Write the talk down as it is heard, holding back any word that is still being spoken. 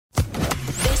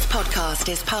podcast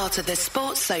is part of the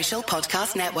Sports Social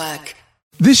Podcast Network.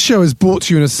 This show is brought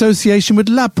to you in association with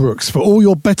Ladbrokes for all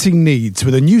your betting needs.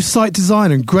 With a new site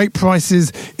design and great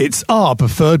prices, it's our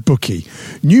preferred bookie.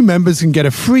 New members can get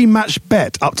a free match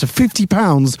bet up to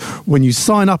 £50 when you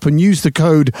sign up and use the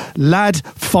code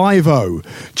LAD50.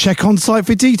 Check on site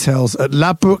for details at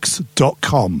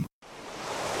ladbrokes.com.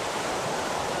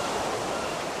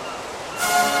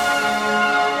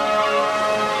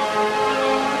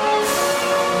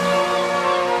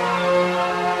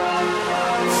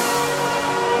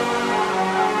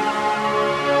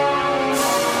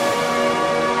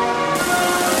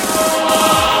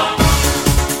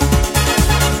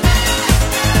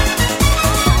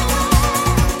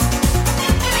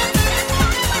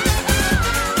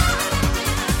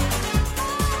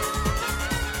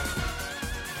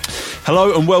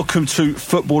 Hello and welcome to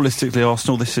Footballistically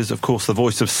Arsenal. This is, of course, the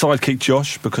voice of Sidekick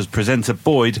Josh, because presenter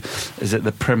Boyd is at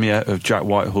the premiere of Jack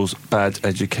Whitehall's Bad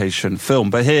Education film.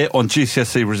 But here on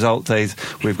GCSE Result Days,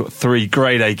 we've got three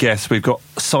grade A guests. We've got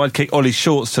Sidekick Ollie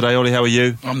Shorts today. Ollie, how are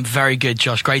you? I'm very good,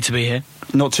 Josh. Great to be here.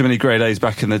 Not too many grade A's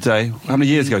back in the day. How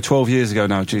many years ago? 12 years ago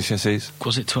now, GCSEs?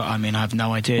 Was it I have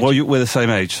no idea. Well, we're the same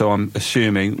age, so I'm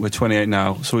assuming we're 28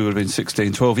 now, so we would have been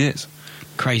 16, 12 years.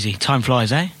 Crazy. Time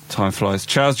flies, eh? Time flies.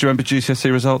 Chaz, do you remember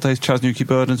GCSE Result Days? Chaz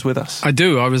Newkey-Burden's with us. I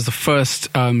do. I was the first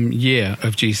year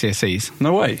of GCSEs.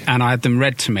 No way. And I had them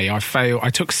read to me. I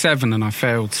took 7 and I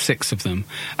failed 6 of them.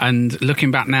 And looking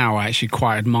back now, I actually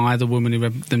quite admire the woman who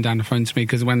read them down the phone to me,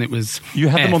 because when it was You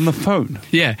had F, them on the phone?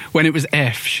 Yeah. When it was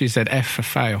F, she said F for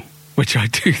fail, which I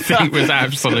do think was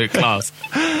absolute class.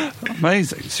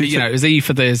 Amazing. So it was E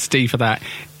for this, D for that.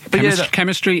 But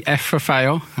Chemistry, F for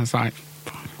fail. I was like...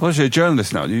 Well, you're a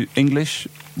journalist now. English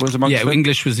was amongst them?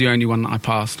 English was the only one that I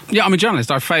passed. Yeah, I'm a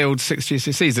journalist. I failed 6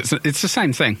 GCSEs. It's the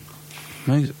same thing.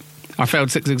 Amazing. I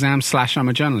failed 6 exams / I'm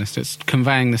a journalist. It's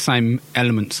conveying the same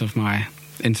elements of my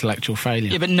intellectual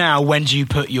failure. Yeah, but now, when do you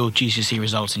put your GCSE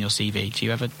results in your CV? Do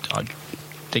you ever...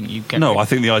 I think you get... No, I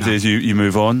think the idea is you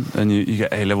move on and you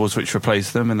get A-levels which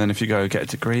replace them, and then if you go get a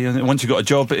degree, and once you've got a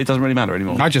job, it doesn't really matter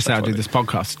anymore. I just say I do this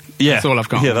podcast. Yeah. That's all I've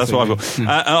got. Yeah, that's what I've got.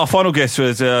 Yeah. Our final guest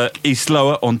was East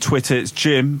Lower on Twitter. It's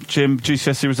Jim. Jim,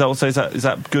 GCSE results, is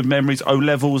that good memories?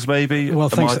 O-levels, maybe? Well,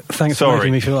 thanks for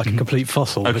making me feel like a complete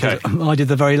fossil. Okay. Because I did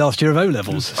the very last year of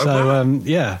O-levels. So,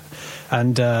 yeah.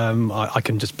 And I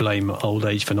can just blame old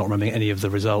age for not remembering any of the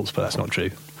results, but that's not true.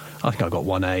 I think I got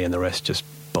 1A and the rest just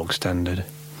bog standard.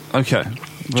 Okay.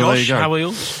 Well, Josh, how are you?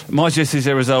 My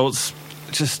GCSE results,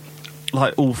 just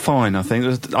like all fine, I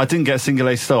think. I didn't get a single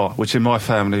A star, which in my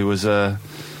family was a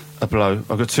blow.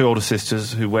 I've got 2 older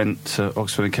sisters who went to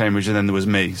Oxford and Cambridge, and then there was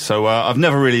me. So I've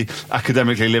never really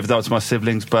academically lived up to my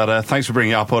siblings, but thanks for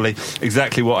bringing it up, Ollie.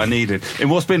 Exactly what I needed. In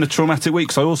what's been a traumatic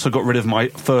week, so I also got rid of my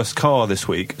first car this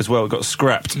week as well. It got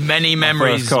scrapped. Many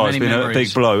memories. First car. It's been memories. a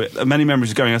big blow. Many memories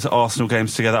of going out to Arsenal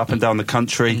games together up and down the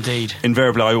country. Indeed.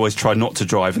 Invariably, I always tried not to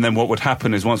drive, and then what would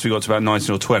happen is once we got to about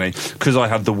 19 or 20, because I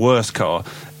had the worst car,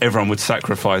 everyone would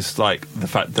sacrifice like the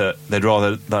fact that they'd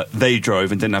rather that they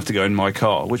drove and didn't have to go in my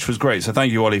car, which was great. So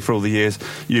thank you, Ollie, for all the years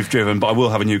you've driven. But I will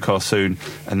have a new car soon,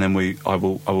 and then I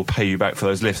will pay you back for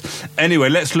those lifts. Anyway,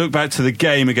 let's look back to the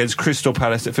game against Crystal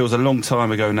Palace. It feels a long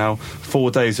time ago now. 4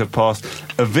 days have passed.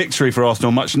 A victory for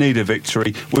Arsenal, much needed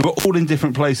victory. We were all in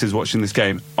different places watching this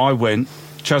game. I went.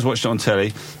 Chaz watched it on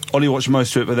telly. Ollie watched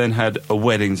most of it, but then had a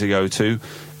wedding to go to.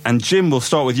 And Jim, we'll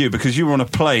start with you, because you were on a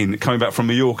plane coming back from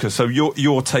Mallorca, so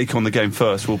your take on the game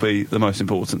first will be the most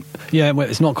important. Yeah, well,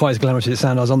 it's not quite as glamorous as it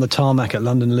sounds. I was on the tarmac at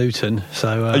London Luton.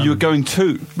 So, you were going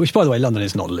to? Which, by the way, London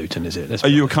is not Luton, is it?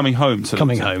 You were coming home to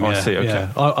Coming Luton? home, yeah. I see, okay.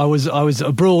 Yeah. I was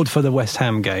abroad for the West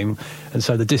Ham game, and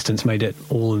so the distance made it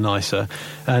all nicer.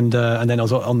 And then I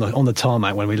was on the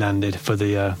tarmac when we landed for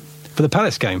the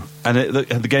Palace game. And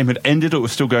the game had ended, or it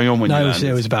was still going on when you landed?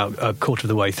 No, it was about a quarter of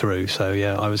the way through, so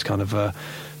yeah, I was kind of...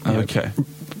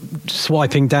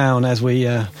 swiping down as we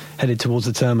headed towards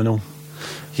the terminal.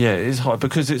 Yeah, it is hard,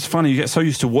 because it's funny, you get so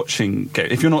used to watching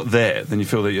games. If you're not there, then you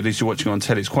feel that at least you're watching on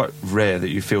telly. It's quite rare that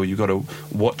you feel you've got to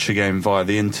watch a game via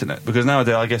the internet, because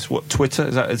nowadays, I guess, Twitter,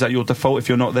 is that your default if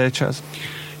you're not there, Chaz?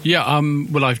 Yeah,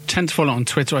 well, I tend to follow it on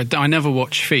Twitter. I never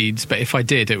watch feeds, but if I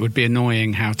did, it would be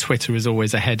annoying how Twitter is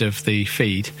always ahead of the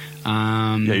feed.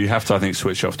 Yeah, you have to, I think,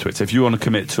 switch off Twitter if you want to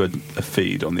commit to a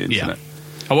feed on the internet. Yeah.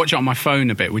 I watch it on my phone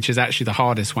a bit, which is actually the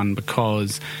hardest one,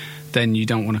 because then you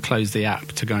don't want to close the app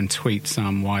to go and tweet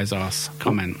some wise-ass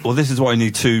comment. Well, this is why you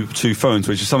need two phones,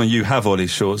 which is something you have, Ollie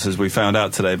Shorts, as we found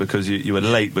out today, because you were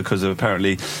late because of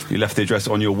apparently you left the address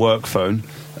on your work phone.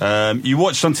 You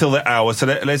watched until the hour, so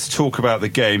let's talk about the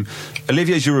game.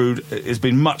 Olivier Giroud has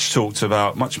been much talked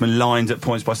about, much maligned at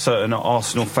points by certain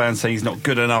Arsenal fans, saying he's not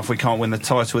good enough, we can't win the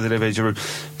title with Olivier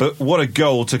Giroud. But what a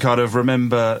goal to kind of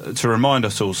remind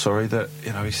us all, that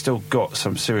he's still got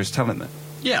some serious talent there.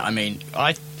 Yeah, I mean,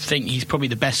 I think he's probably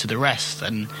the best of the rest,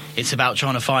 and it's about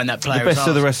trying to find that player. The best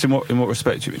of the rest in what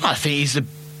respect, you mean? I think he's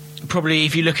probably,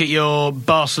 if you look at your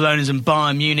Barcelonas and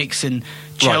Bayern Munichs and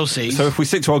Chelsea. Right. So if we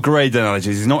stick to our grade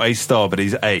analogies, he's not A star, but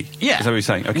he's A. Yeah. Is that what you're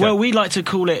saying? Okay. Well, we like to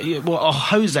call it,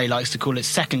 Jose likes to call it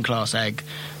second-class egg,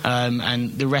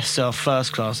 and the rest are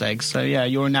first-class eggs. So, yeah,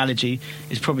 your analogy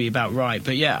is probably about right.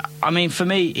 But, yeah, I mean, for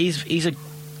me, he's a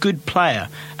good player,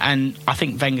 and I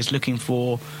think Wenger's looking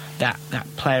for that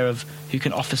player who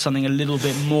can offer something a little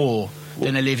bit more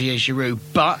than Olivier Giroud.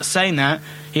 But saying that,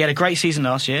 he had a great season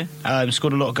last year,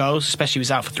 scored a lot of goals, especially he was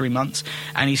out for 3 months,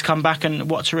 and he's come back, and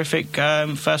what a terrific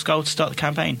first goal to start the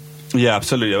campaign. Yeah,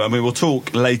 absolutely. I mean, we'll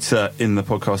talk later in the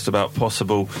podcast about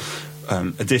possible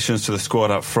additions to the squad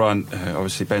up front.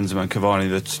 Obviously, Benzema and Cavani,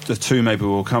 the two maybe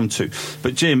we'll come to.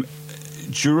 But Jim,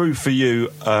 Giroud for you,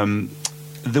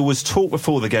 there was talk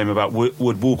before the game about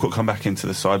would Walcott come back into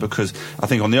the side, because I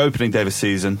think on the opening day of the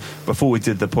season, before we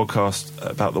did the podcast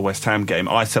about the West Ham game,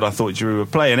 I said I thought Giroud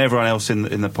would play, and everyone else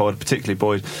in the pod, particularly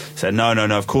Boyd, said no,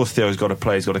 of course Theo's got to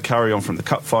play, he's got to carry on from the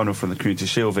Cup final, from the Community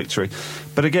Shield victory.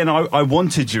 But again, I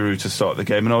wanted Giroud to start the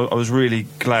game, and I was really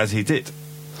glad he did.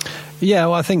 Yeah,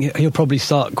 well, I think he'll probably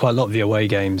start quite a lot of the away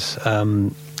games.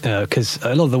 Because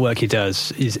a lot of the work he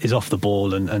does is off the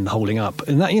ball and holding up,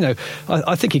 and that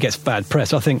I think he gets bad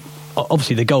press. I think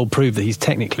obviously the goal proved that he's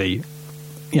technically,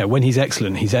 when he's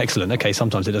excellent, he's excellent. Okay,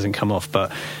 sometimes it doesn't come off,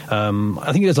 but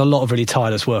I think he does a lot of really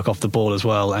tireless work off the ball as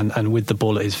well, and with the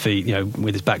ball at his feet,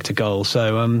 with his back to goal.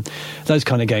 So those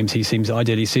kind of games he seems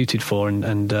ideally suited for,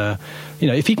 and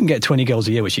if he can get 20 goals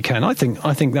a year, which he can, I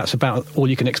think that's about all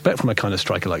you can expect from a kind of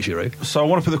striker like Giroud. So I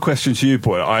want to put the question to you,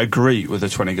 Boyd. I agree with the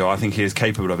 20 goal. I think he is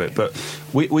capable of it. But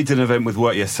we did an event with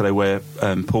work yesterday where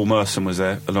Paul Merson was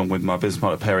there, along with my business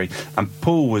partner Perry, and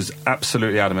Paul was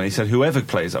absolutely adamant. He said, whoever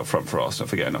plays up front for Arsenal,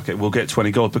 we'll get 20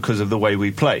 goals because of the way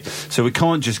we play. So we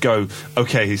can't just go,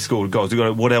 okay, he scored goals. We've got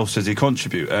to, what else does he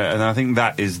contribute? And I think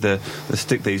that is the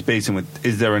stick that he's beaten with.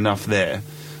 Is there enough there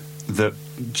that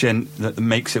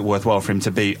makes it worthwhile for him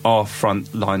to be our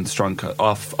front line striker,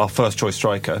 our first choice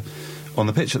striker on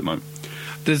the pitch at the moment?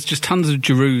 There's just tons of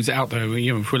Girouds out there.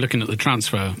 If we're looking at the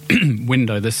transfer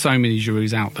window, there's so many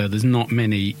Girouds out there. There's not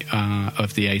many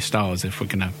of the A stars if we're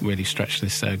going to really stretch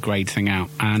this grade thing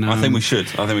out. And I think we should.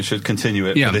 Continue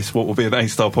it for this, what will be an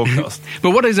A-star podcast.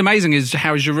 But what is amazing is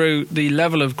how Giroud, the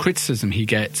level of criticism he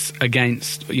gets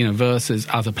against, versus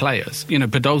other players.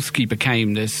 Podolski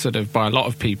became this sort of, by a lot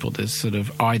of people, this sort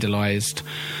of idolised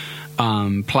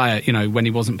player. When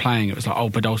he wasn't playing, it was like,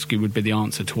 Podolski would be the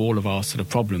answer to all of our sort of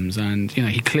problems. And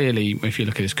he clearly, if you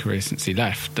look at his career since he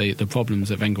left, the problems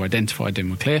that Wenger identified in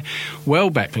were clear.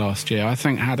 Welbeck last year, I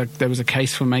think, there was a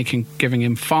case for giving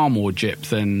him far more gyp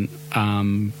than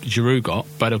Giroud got.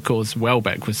 But of course,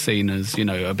 Welbeck was seen as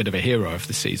a bit of a hero of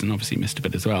the season. Obviously, missed a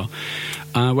bit as well.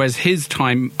 Whereas his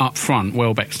time up front,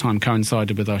 Welbeck's time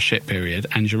coincided with our shit period,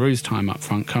 and Giroud's time up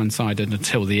front coincided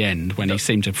until the end, when he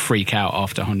seemed to freak out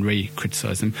after Henry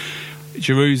criticised him.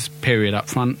 Giroud's period up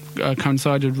front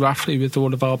coincided roughly with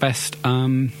all of our best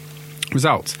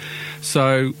results.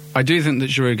 So I do think that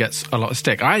Giroud gets a lot of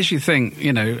stick. I actually think,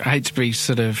 I hate to be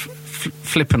sort of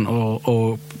flippant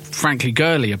or frankly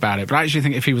girly about it, but I actually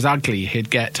think if he was ugly, he'd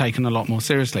get taken a lot more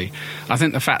seriously. I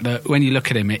think the fact that when you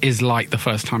look at him, it is like the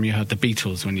first time you heard the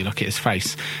Beatles, when you look at his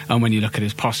face and when you look at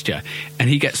his posture, and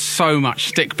he gets so much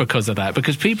stick because of that,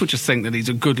 because people just think that he's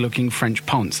a good-looking French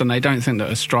ponce, and they don't think that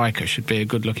a striker should be a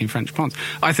good-looking French ponce.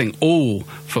 I think all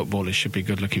footballers should be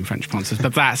good-looking French ponces,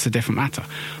 but that's a different matter.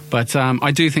 But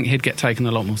I do think he'd get taken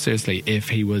a lot more seriously if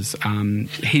he was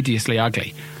hideously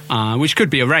ugly. Which could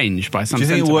be arranged by some. Do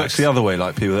you think it works the other way,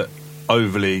 like people that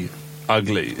overly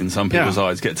ugly in some people's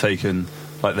eyes get taken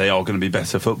like they are going to be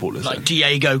better footballers? Like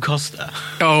Diego Costa.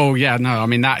 Oh, yeah, no, I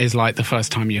mean, that is like the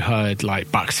first time you heard,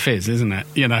 like, Bucks Fizz, isn't it?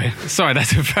 Sorry,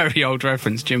 that's a very old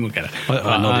reference. Jim will get it.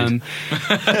 I nodded.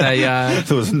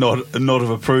 There was a nod of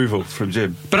approval from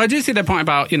Jim. But I do see their point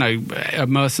about,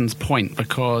 Merson's point,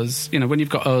 because, when you've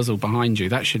got Ozil behind you,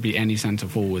 that should be any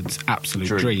centre-forward's absolute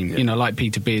dream. Yeah. Like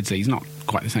Peter Beardsley, he's not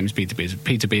quite the same as Peter Beardsley.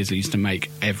 Peter Beardsley used to make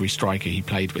every striker he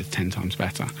played with 10 times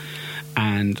better.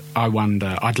 And I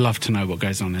wonder, I'd love to know what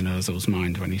goes on in Ozil's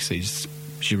mind when he sees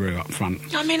Giroud up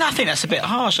front. I mean, I think that's a bit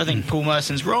harsh. I think Paul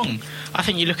Merton's wrong. I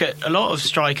think you look at a lot of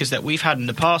strikers that we've had in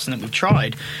the past and that we've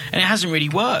tried, and it hasn't really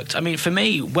worked. I mean, for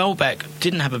me, Welbeck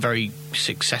didn't have a very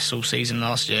successful season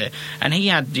last year, and he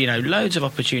had, you know, loads of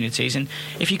opportunities, and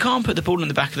if you can't put the ball in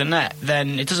the back of the net,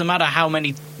 then it doesn't matter how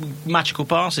many magical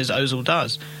passes Ozil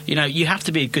does. You know, you have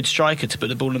to be a good striker to put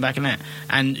the ball in the back of the net,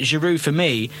 and Giroud, for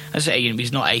me, as I say, you know,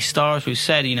 he's not a star, as we've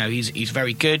said. You know, he's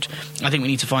very good. I think we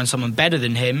need to find someone better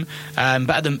than him,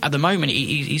 but at the moment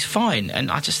he's fine,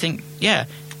 and I just think, yeah,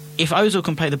 if Ozil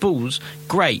can play the balls,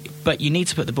 great, but you need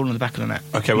to put the ball in the back of the net.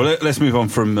 Okay, well, let's move on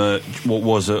from what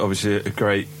was obviously a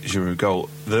great Giroud goal.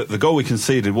 The goal we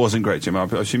conceded wasn't great, Jim. I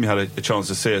assume you had a chance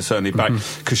to see it, certainly back.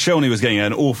 Koscielny was getting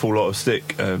an awful lot of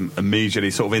stick immediately,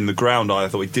 sort of in the ground. I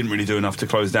thought he didn't really do enough to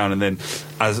close down, and then,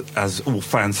 as all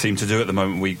fans seem to do at the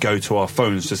moment, we go to our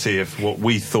phones to see if what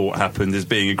we thought happened is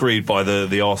being agreed by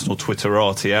the Arsenal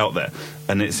Twitterati out there,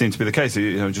 and it seemed to be the case.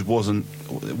 It just wasn't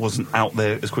out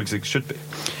there as quick as it should be.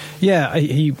 Yeah,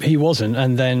 he wasn't,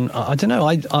 and then I don't know.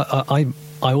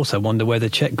 I also wonder whether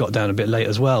Cech got down a bit late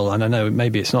as well. And I know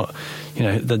maybe it's not, you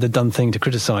know, the done thing to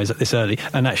criticise at this early.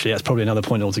 And actually, that's probably another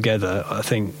point altogether. I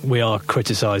think we are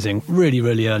criticising really,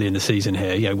 really early in the season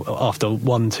here. You know, after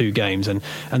 1-2 games, and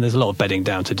there's a lot of bedding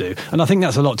down to do. And I think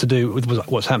that's a lot to do with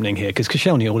what's happening here, because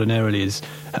Koscielny ordinarily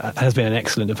has been an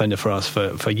excellent defender for us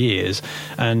for years,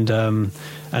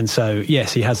 and so,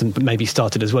 yes, he hasn't maybe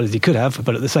started as well as he could have,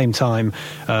 but at the same time,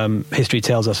 history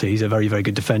tells us that he's a very, very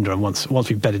good defender. And once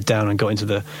we've bedded down and got into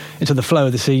the flow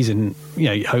of the season, you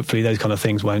know, hopefully those kind of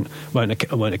things won't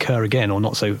occur again, or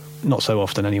not so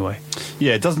often anyway.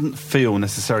 Yeah, it doesn't feel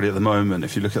necessarily at the moment,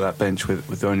 if you look at that bench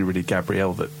with only really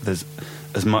Gabriel, that there's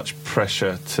as much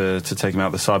pressure to take him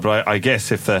out the side. But I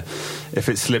guess if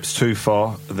it slips too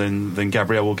far, then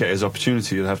Gabriel will get his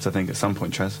opportunity. You'll have to think at some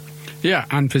point, Chaz. Yeah,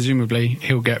 and presumably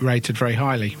he'll get rated very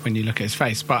highly when you look at his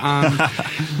face. But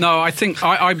no, I think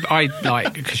I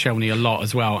like Koscielny a lot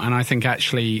as well, and I think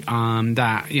actually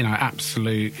that, you know,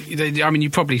 absolute. I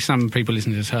mean, some people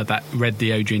listening to this read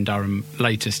the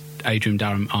latest Adrian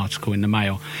Durham article in the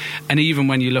Mail, and even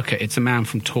when you look at it's a man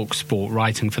from TalkSport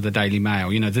writing for the Daily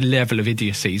Mail. You know, the level of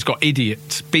idiocy. He's got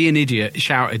be an idiot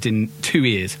shouted in 2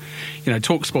 ears. You know,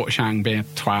 TalkSport shouting be a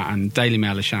twat and Daily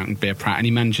Mail is shouting be a prat, and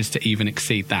he manages to even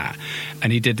exceed that.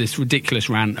 And he did this ridiculous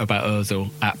rant about Ozil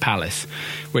at Palace,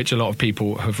 which a lot of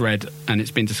people have read, and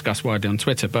it's been discussed widely on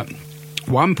Twitter. But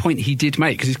one point he did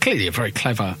make, because he's clearly a very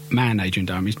clever man, Adrian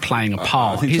Durham, he's playing a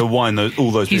part. I think to wind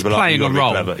all those people up, he's playing a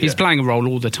role. Clever, he's playing a role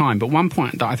all the time. But one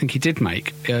point that I think he did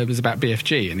make was about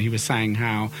BFG, and he was saying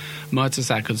how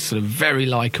Mertesack's sort of very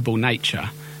likeable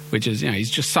nature, which is, you know,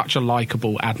 he's just such a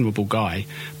likeable, admirable guy,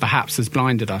 perhaps has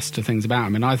blinded us to things about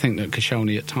him. And I think that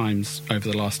Koscielny at times over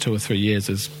the last 2 or 3 years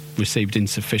has received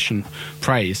insufficient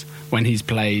praise when he's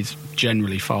played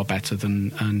generally far better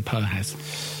than Per has.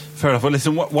 Fair enough. Well,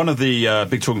 listen, one of the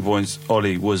big talking points,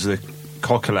 Ollie, was the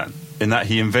Coquelin, in that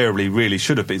he invariably really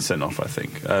should have been sent off, I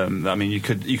think. I mean, you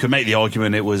could make the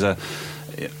argument it was a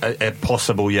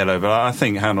possible yellow, but I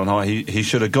think hand on heart he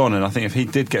should have gone, and I think if he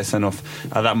did get sent off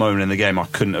at that moment in the game, I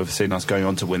couldn't have seen us going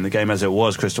on to win the game. As it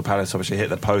was, Crystal Palace obviously hit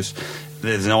the post.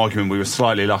 There's an argument we were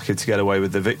slightly lucky to get away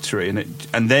with the victory,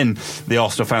 and then the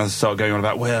Arsenal fans start going on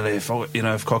about, well, if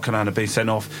Coquelin had been sent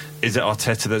off, is it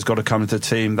Arteta that's got to come into the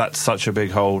team? That's such a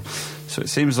big hole. So it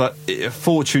seems like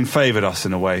fortune favoured us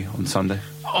in a way on Sunday.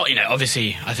 Oh, you know,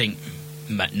 obviously, I think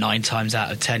 9 times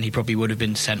out of 10 he probably would have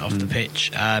been sent off the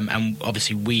pitch, and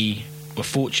obviously we were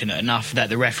fortunate enough that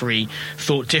the referee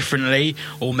thought differently,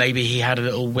 or maybe he had a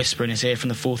little whisper in his ear from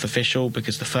the fourth official,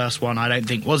 because the first one I don't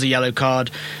think was a yellow card.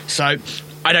 So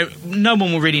no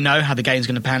one will really know how the game's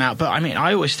going to pan out, but I mean,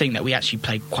 I always think that we actually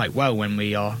play quite well when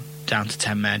we are down to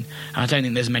 10 men, and I don't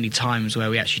think there's many times where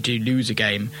we actually do lose a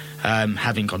game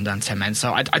having gone down to 10 men.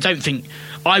 So I don't think,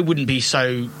 I wouldn't be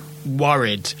so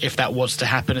worried if that was to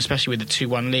happen, especially with the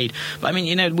 2-1 lead. But I mean,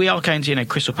 you know, we are going to,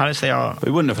 Crystal Palace, they are... But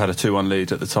he wouldn't have had a 2-1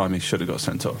 lead at the time. He should have got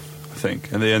sent off, I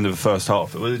think, at the end of the first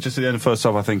half. Was it just at the end of the first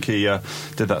half? I think he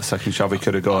did that second shove. He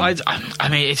could have gone. I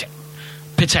mean, it's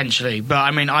potentially, but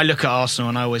I mean, I look at Arsenal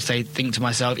and I always think to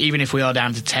myself, even if we are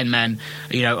down to 10 men,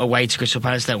 away to Crystal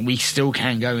Palace, then we still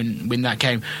can go and win that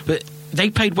game. But they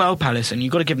played well, Palace, and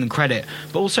you've got to give them credit.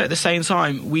 But also at the same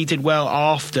time, we did well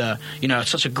after,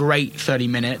 such a great 30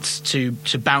 minutes to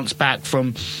bounce back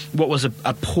from what was a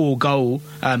poor goal,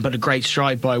 but a great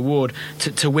strike by Ward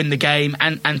to win the game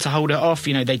and to hold it off.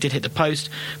 They did hit the post.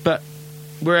 But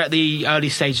we're at the early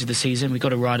stage of the season. We've got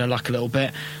to ride our luck a little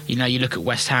bit. You know, you look at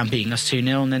West Ham beating us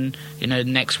 2-0, and then, you know,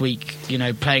 next week, you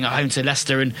know, playing at home to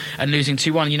Leicester and losing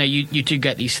 2-1. You know, you do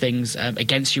get these things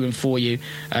against you and for you,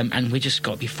 and we just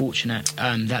got to be fortunate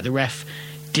that the ref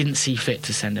didn't see fit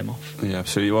to send him off. Yeah,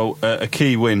 absolutely. Well, a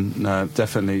key win,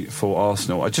 definitely for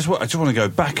Arsenal. I just want to go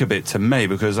back a bit to May,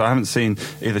 because I haven't seen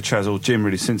either Chaz or Jim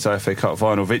really since the FA Cup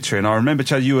final victory. And I remember,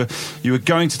 Chaz, you were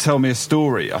going to tell me a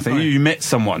story. I think you met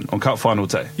someone on Cup final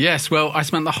day. Yes, well, I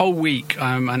spent the whole week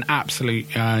an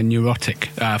absolute neurotic.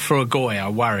 For a goy, I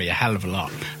worry a hell of a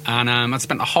lot. And I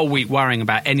spent the whole week worrying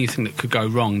about anything that could go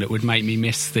wrong that would make me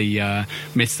miss the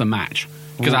match.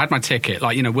 Because I had my ticket.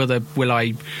 Like, you know, will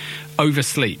I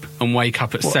oversleep and wake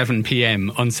up at 7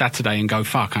 p.m. on Saturday and go,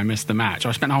 fuck, I missed the match?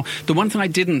 I spent the one thing I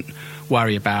didn't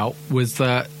worry about was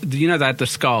that, you know, they had the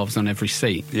scarves on every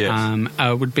seat. Yes.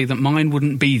 Would be that mine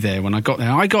wouldn't be there when I got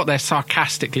there. I got there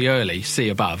sarcastically early, see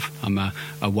above. I'm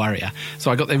a worrier. So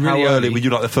I got there really early. How early were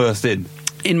you, like, the first in?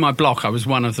 In my block, I was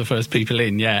one of the first people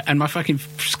in, yeah. And my fucking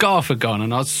scarf had gone,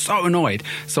 and I was so annoyed.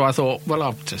 So I thought, well,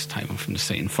 I'll just take one from the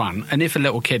seat in front. And if a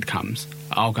little kid comes,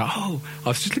 I'll go, oh, I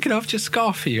was just looking after your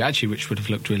scarf for you, actually, which would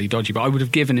have looked really dodgy, but I would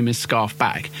have given him his scarf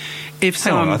back. Hang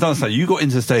on, I don't understand. You got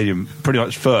into the stadium pretty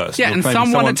much first. Yeah, and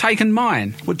someone had taken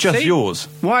mine. Well, just See? Yours?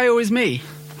 Why always me?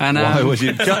 And, why was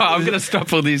you? I'm going to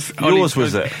stop all these. Yours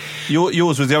was it?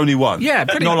 Yours was the only one? Yeah,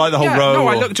 pretty not like the whole row? No,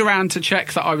 I looked around to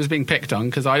check that I was being picked on,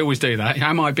 because I always do that.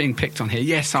 Am I being picked on here?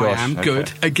 Yes, I am. Okay.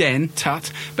 Good. Again,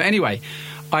 tut. But anyway,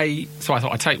 I thought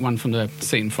I'd take one from the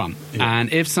seat in front. Yeah.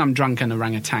 And if some drunken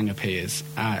orangutan appears,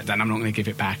 then I'm not going to give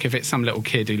it back. If it's some little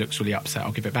kid who looks really upset,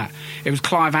 I'll give it back. It was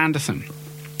Clive Anderson.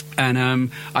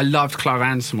 And I loved Clive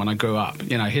Anderson when I grew up.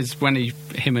 You know,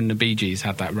 him and the Bee Gees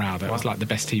had that row. That was like the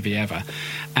best TV ever.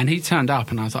 And he turned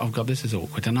up, and I was like, oh, God, this is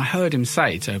awkward. And I heard him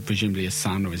say to presumably his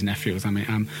son or his nephew or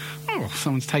something,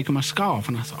 someone's taken my scarf.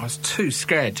 And I thought, I was too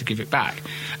scared to give it back.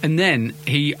 And then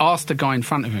he asked the guy in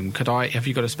front of him, have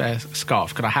you got a spare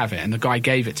scarf? Could I have it? And the guy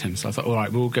gave it to him. So I thought, all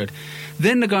right, we're all good.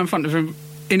 Then the guy in front of him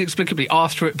inexplicably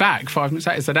asked for it back 5 minutes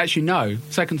later. Said, actually, no.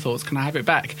 Second thoughts, can I have it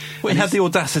back? Well, he had the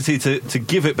audacity to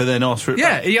give it, but then ask for it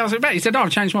back. Yeah, he asked it back. He said,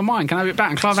 I've changed my mind. Can I have it back?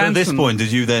 And Clive Anderson... at this point,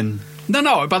 did you then...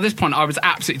 No, by this point, I was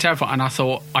absolutely terrified, and I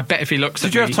thought, I bet if he looks at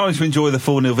me... Did you have time to enjoy the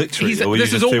 4-0 victory?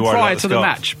 This was all prior to the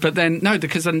match, but then, no,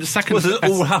 because then the second... Was it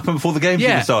all happened before the game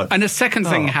started? And the second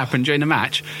thing happened during the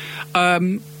match.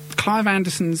 Clive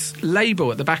Anderson's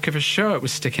label at the back of his shirt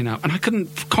was sticking up, and I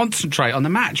couldn't concentrate on the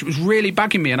match. It was really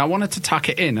bugging me, and I wanted to tuck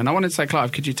it in. And I wanted to say,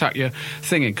 Clive, could you tuck your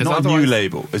thing in? Not a new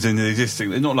label, as in the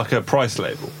existing, not like a price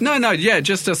label. No,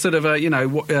 just a sort of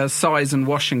a size and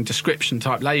washing description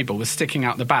type label was sticking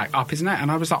out the back up his neck,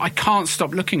 and I was like, I can't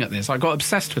stop looking at this. I got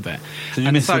obsessed with it. So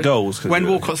you missed the goals? When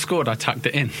Walcott scored, I tucked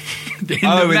it in. in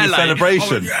the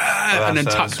celebration. And then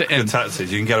tucked it in. Good tactics.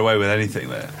 You can get away with anything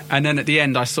there. And then at the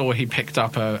end, I saw he picked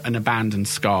up an abandoned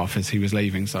scarf as he was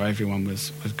leaving, so everyone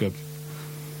was good.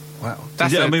 Wow.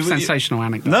 That's a sensational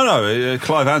anecdote. No,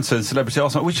 Clive Anderson, celebrity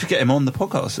Arsenal. We should get him on the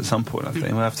podcast at some point, I think.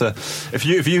 We'll have to... If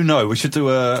you know, we should do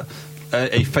a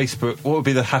Facebook... What would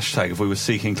be the hashtag if we were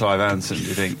seeking Clive Anderson, do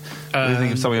you think? Do you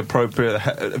think of something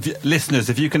appropriate? Listeners,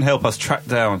 if you can help us track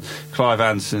down Clive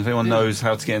Anderson, if anyone knows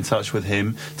how to get in touch with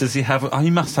him, does he have... he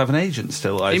must have an agent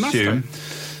still, I assume.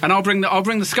 And I'll bring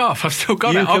the scarf. I've still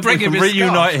got it. I'll bring him his scarf.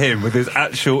 Reunite him with his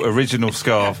actual original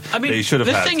scarf that he should have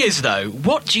had. The thing is, though,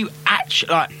 what do you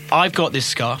actually... Like, I've got this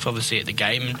scarf, obviously, at the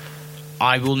game, and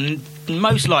I will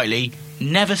most likely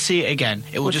never see it again.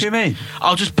 What do you mean?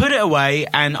 I'll just put it away,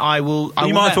 and I will...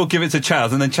 You might as well give it to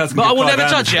Chaz, and then Chaz can But I will never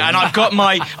touch it, and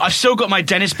I've still got my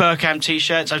Dennis Bergkamp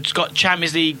T-shirts. I've just got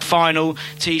Champions League final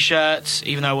T-shirts,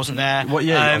 even though I wasn't there. What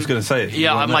year? I was going to say it.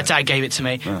 Yeah, my dad gave it to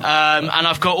me. Oh. And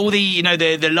I've got all the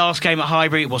the last game at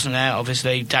Highbury. It wasn't there,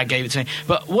 obviously. Dad gave it to me.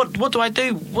 But what do I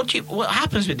do? What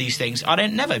happens with these things? I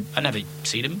never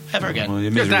see them ever again. Well,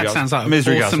 your dad sounds like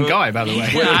an awesome guy, by the way.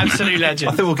 Yeah, absolute legend.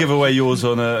 I think we'll give away yours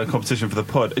on a competition for the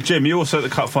pod. Jim, you also at the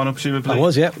cup final, presumably? I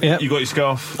was, yeah. You got your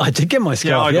scarf? I did get my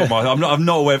scarf, I got mine. I'm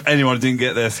not aware of anyone who didn't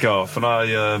get their scarf, and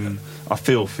I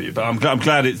feel for you, but I'm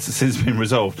glad it's since been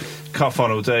resolved. Cup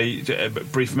final day,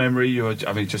 brief memory,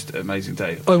 just an amazing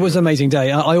day. Oh, it was an amazing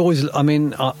day. I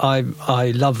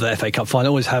love the FA Cup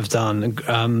final, always have done.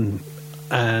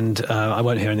 And I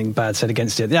won't hear anything bad said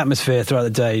against it. The atmosphere throughout the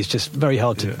day is just very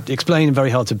hard to explain and very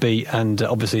hard to beat, and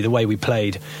obviously the way we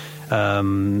played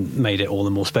made it all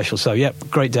the more special. So,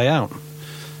 great day out.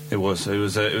 It was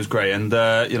great, and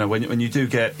when you do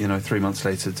get 3 months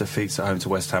later defeats at home to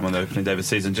West Ham on the opening day of the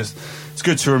season, it's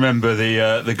good to remember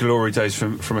the glory days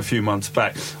from a few months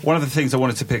back. One of the things I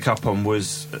wanted to pick up on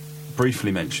was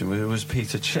briefly mention was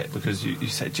Peter Cech, because you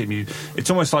said, Jim, it's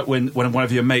almost like when one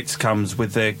of your mates comes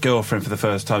with their girlfriend for the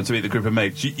first time to meet the group of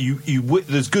mates,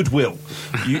 there's goodwill.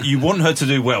 You want her to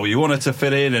do well. You want her to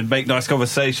fit in and make nice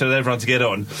conversation and everyone to get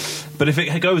on. But if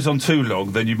it goes on too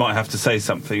long, then you might have to say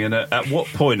something. And at what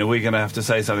point are we going to have to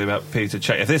say something about Peter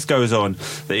Cech? If this goes on,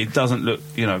 that he doesn't look,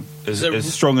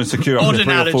 as strong and secure after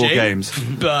 3 or 4 games.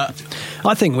 But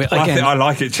I think I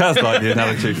like it. Chaz liked the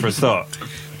analogy for a start.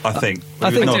 I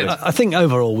think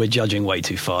overall we're judging way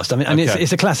too fast. I mean, and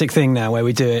it's a classic thing now where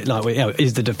we do it like,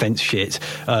 is the defence shit?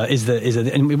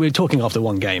 And we're talking after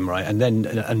 1 game, right? And then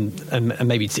and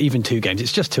maybe it's even 2 games.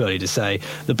 It's just too early to say.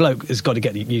 The bloke has got to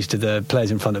get used to the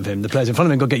players in front of him. The players in front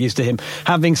of him got to get used to him.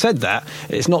 Having said that,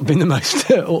 it's not been the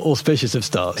most auspicious of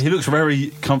starts. He looks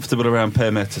very comfortable around Per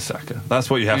Mertesacker.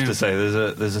 That's what you have to say.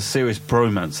 There's a serious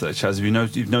bromance there, Chaz.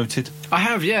 You've noted? I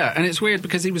have, yeah. And it's weird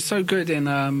because he was so good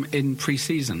in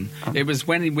pre-season. It was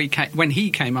when he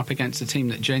came up against a team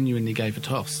that genuinely gave a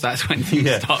toss. That's when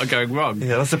things started going wrong.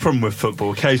 Yeah, that's the problem with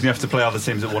football. Occasionally you have to play other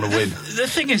teams that want to win. The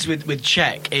thing is with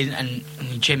Cech, and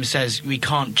Jim says we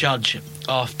can't judge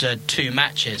after 2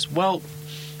 matches. Well,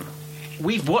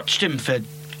 we've watched him for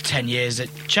 10 years at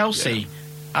Chelsea.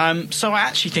 Yeah. So I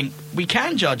actually think we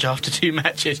can judge after 2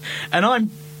 matches. And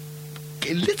I'm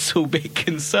a little bit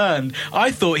concerned. I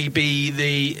thought he'd be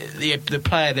the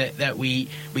player that we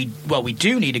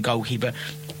do need a goalkeeper.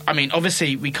 I mean,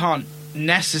 obviously we can't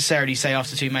necessarily say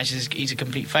after 2 matches he's a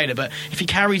complete failure, but if he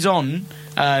carries on,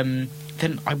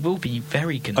 then I will be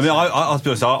very concerned. I mean, I'll be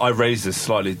honest, I raised this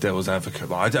slightly devil's advocate,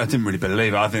 but I didn't really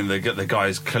believe it. I think the guy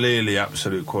is clearly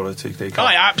absolute quality.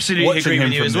 I absolutely agree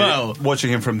with you as well. Watching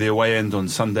him from the away end on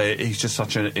Sunday, he's just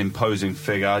such an imposing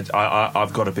figure.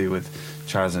 I've got to be with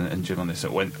Chaz and Jim on this.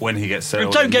 When he gets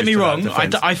settled, don't get me wrong,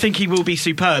 I think he will be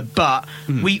superb, but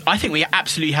I think we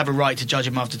absolutely have a right to judge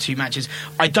him after 2 matches.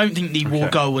 I don't think the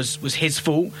Ward goal was his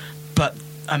fault, but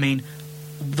I mean,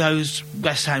 those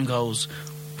West Ham goals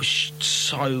were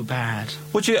so bad.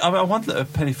 I wonder a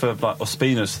penny for like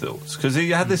Ospina's thoughts, because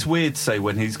he had this weird say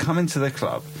when he's come into the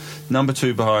club, number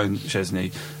 2 behind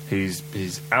Szczesny.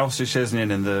 He's ousted Szczesny,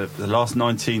 and in the last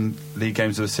 19 league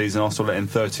games of the season, Arsenal let in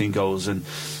 13 goals, and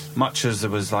much as there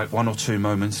was like 1 or 2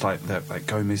 moments like that, like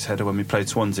Gomez header when we played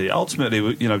Swansea,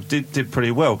 ultimately, did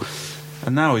pretty well.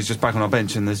 And now he's just back on our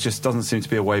bench, and there just doesn't seem to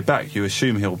be a way back. You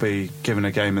assume he'll be given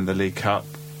a game in the League Cup,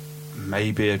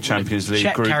 maybe a Champions League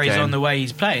group game. Carries on the way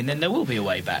he's playing, then there will be a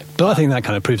way back. But I think that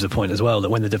kind of proves the point as well, that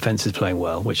when the defence is playing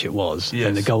well, which it was,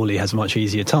 then the goalie has a much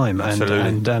easier time, and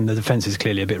the defence is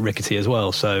clearly a bit rickety as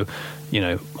well. So,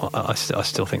 I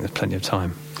still think there's plenty of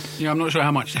time. Yeah, I'm not sure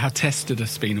how tested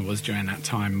Ospina was during that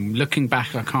time. Looking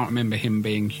back, I can't remember him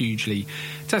being hugely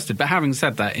tested. But having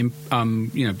said that,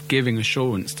 giving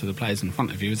assurance to the players in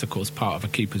front of you is, of course, part of a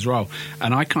keeper's role.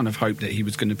 And I kind of hoped that he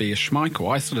was going to be a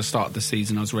Schmeichel. I sort of started the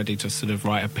season, I was ready to sort of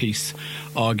write a piece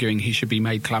arguing he should be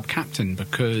made club captain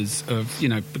because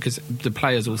the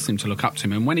players all seem to look up to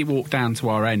him. And when he walked down to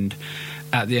our end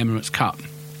at the Emirates Cup,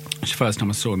 it's the first time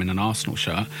I saw him in an Arsenal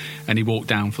shirt, and he walked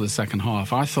down for the second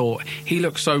half, I thought he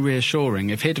looked so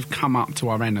reassuring. If he'd have come up to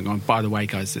our end and gone, by the way,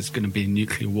 guys, there's going to be a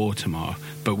nuclear war tomorrow,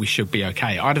 but we should be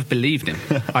okay, I'd have believed him.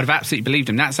 I'd have absolutely believed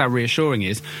him. That's how reassuring he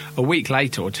is. A week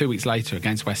later or 2 weeks later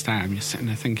against West Ham, you're sitting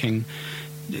there thinking,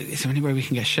 is there any way we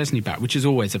can get Szczesny back? Which is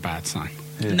always a bad sign.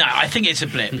 Yeah. No, I think it's a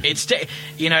blip.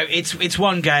 It's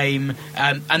 1 game,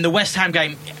 and the West Ham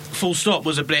game, full stop,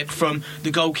 was a blip from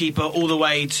the goalkeeper all the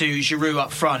way to Giroud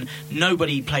up front.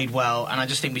 Nobody played well, and I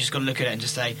just think we just got to look at it and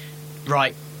just say,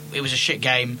 right, it was a shit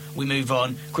game, we move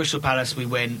on. Crystal Palace, we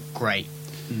win, great.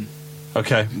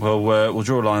 Okay, well, we'll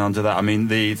draw a line under that. I mean,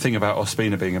 the thing about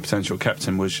Ospina being a potential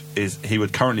captain is he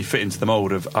would currently fit into the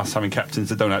mould of us having captains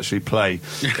that don't actually play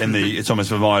in the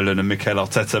Thomas Vermaelen and Mikel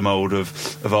Arteta mould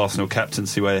of Arsenal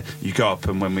captaincy, where you go up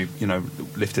and when we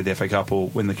lifted the FA Cup or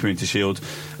win the Community Shield,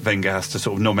 Wenger has to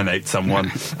sort of nominate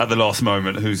someone at the last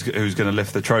moment who's going to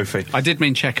lift the trophy. I did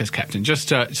mean Cech as captain, just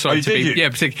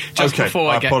before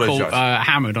I get called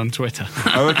hammered on Twitter.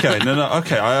 Okay,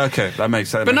 that makes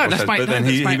sense. But then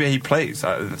he plays.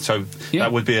 That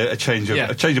would be a change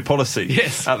of policy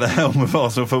at the helm of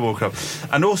Arsenal Football Club.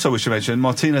 And also, we should mention,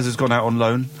 Martinez has gone out on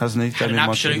loan, hasn't he? Had an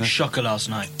absolute shocker last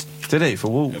night. Did he,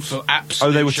 for Wolves?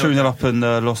 They were 2-0 up and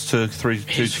lost to 3-2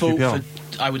 to QPR.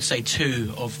 I would say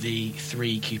 2 of the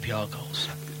 3 QPR goals.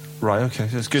 Right, okay,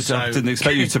 that's good. I didn't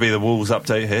expect you to be the Wolves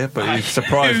update here, but you've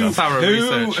surprised us.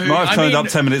 Might have turned up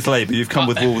 10 minutes late, but you've come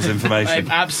with Wolves information.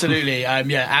 Absolutely,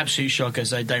 absolute shocker,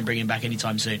 so don't bring him back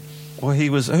anytime soon. Well,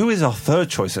 who is our third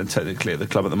choice then, technically, at the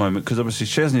club at the moment? Because obviously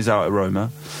Szczesny's out at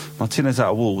Roma, Martinez out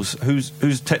at Wolves.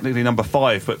 Who's technically number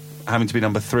 5, but having to be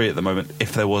number 3 at the moment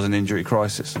if there was an injury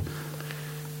crisis?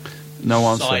 No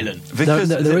answer. Silent. Vickers,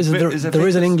 there is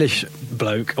Vickers? an English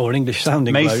bloke or an English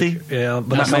sounding Macy? bloke. Yeah, but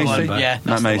Matt that's not Macy? one. Yeah, Matt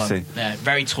that's the Macy. one. Yeah,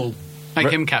 very tall. Make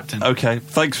him captain. Okay,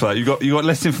 thanks for that. You got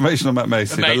less information on Matt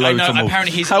Macy. Mate, but loads I know, on Wolves.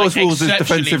 apparently he's, How like, was Wolves'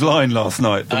 exceptionally defensive tall. line last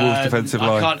night? The Wolves' defensive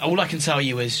line. All I can tell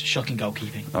you is shocking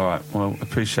goalkeeping. All right, well,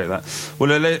 appreciate that. Well,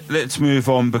 let's move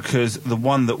on, because the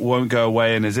one that won't go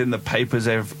away and is in the papers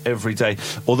every day,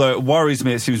 although it worries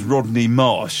me, it seems Rodney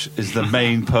Marsh is the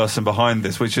main person behind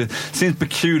this, which seems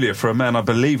peculiar for a man, I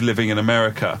believe, living in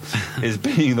America, is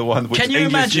being the one which Can you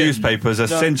English imagine? newspapers are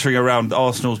centering around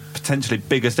Arsenal's potentially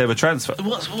biggest ever transfer.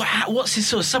 What's his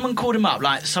sort? Someone called him up,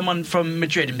 like someone from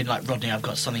Madrid, and been like, Rodney, I've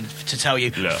got something to tell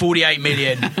you. Yeah. 48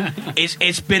 million.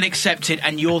 It's been accepted,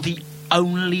 and you're the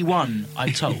only one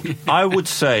I'm told. I would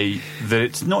say that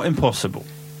it's not impossible,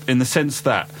 in the sense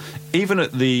that even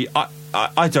at the...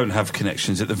 I don't have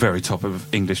connections at the very top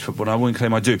of English football, and I wouldn't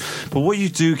claim I do. But what you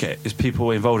do get is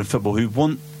people involved in football who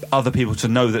want other people to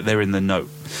know that they're in the know.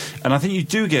 And I think you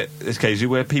do get this occasionally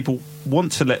where people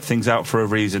want to let things out for a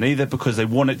reason, either because they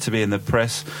want it to be in the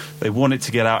press, they want it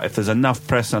to get out if there's enough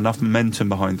press and enough momentum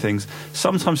behind things.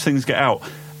 Sometimes things get out.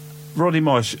 Rodney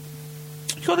Marsh,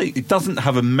 he doesn't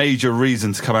have a major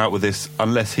reason to come out with this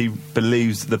unless he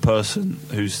believes the person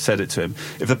who's said it to him.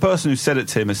 If the person who said it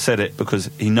to him has said it because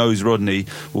he knows Rodney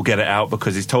will get it out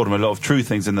because he's told him a lot of true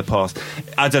things in the past,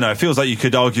 I don't know. It feels like you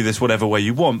could argue this whatever way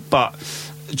you want, but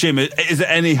Jim, is there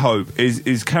any hope?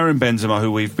 Is Karim Benzema,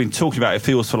 who we've been talking about, it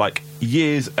feels for like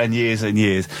years and years and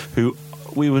years, who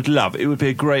we would love, it would be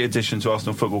a great addition to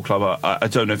Arsenal Football Club. I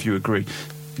don't know if you agree.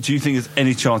 Do you think there's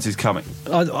any chance he's coming?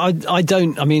 I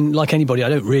don't. I mean, like anybody, I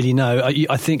don't really know.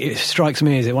 I think it strikes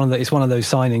me as it's one of those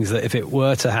signings that if it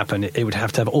were to happen, it would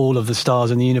have to have all of the stars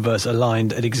in the universe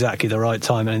aligned at exactly the right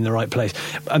time and in the right place.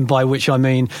 And by which I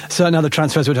mean certain other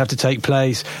transfers would have to take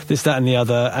place, this, that, and the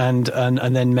other, and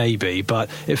then maybe. But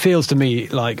it feels to me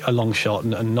like a long shot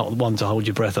and not one to hold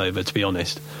your breath over, to be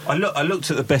honest. I looked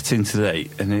at the betting today,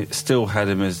 and it still had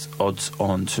him as odds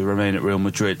on to remain at Real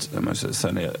Madrid, almost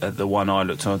certainly at the one I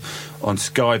looked on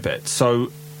Sky Bet.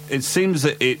 So it seems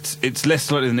that it's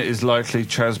less likely than it is likely,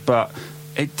 Chaz, but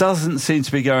it doesn't seem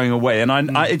to be going away. And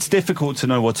it's difficult to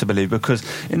know what to believe, because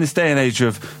in this day and age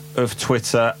of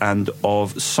Twitter and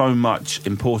of so much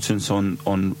importance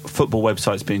on football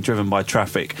websites being driven by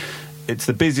traffic, it's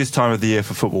the busiest time of the year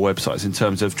for football websites in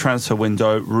terms of transfer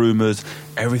window, rumours,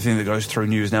 everything that goes through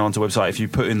news now onto a website. If you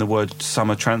put in the word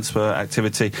summer transfer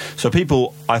activity, so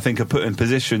people, I think, are put in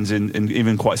positions in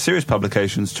even quite serious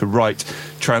publications to write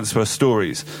transfer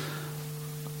stories.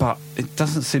 But it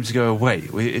doesn't seem to go away.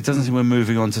 It doesn't seem we're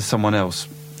moving on to someone else.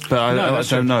 But I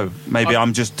don't know. Maybe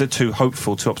I'm just too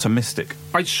hopeful, too optimistic.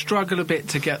 I struggle a bit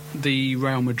to get the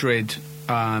Real Madrid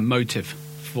motive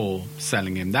for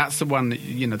selling him. That's the one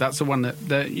that, that's the one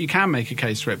that you can make a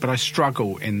case for it, but I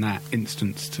struggle in that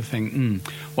instance to think,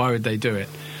 why would they do it?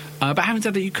 But having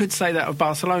said that, you could say that of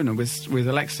Barcelona with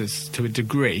Alexis to a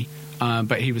degree,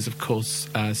 but he was, of course,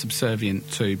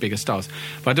 subservient to bigger stars.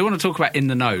 But I do want to talk about In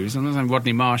the Nose. I'm not saying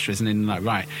Rodney Marsh isn't in the know,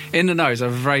 right? In the Nose, a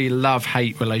very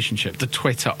love-hate relationship. The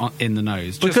Twitter In the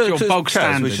Nose. Just your bog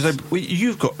standards.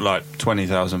 You've got like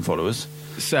 20,000 followers.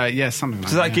 So, yeah, something like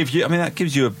that. Does that give you? I mean, that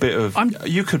gives you a bit of.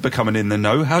 You could become an in the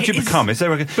know. How do you become? Is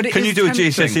there? Can you do a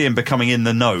GCSE in becoming in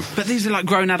the know? But these are like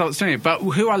grown adults doing it. But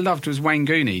who I loved was Wayne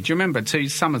Gooney. Do you remember 2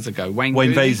 summers ago? Wayne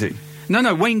Vasey.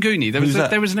 No, Wayne Gooney.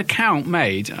 There was an account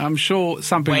made. I'm sure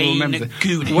some people will remember.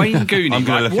 Wayne Gooney. I'm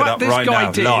going to look it up right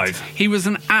now, live. He was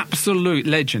an absolute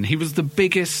legend. He was the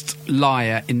biggest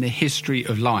liar in the history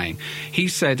of lying. He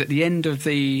said at the end of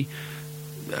the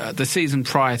season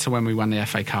prior to when we won the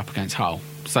FA Cup against Hull,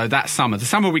 so that summer, the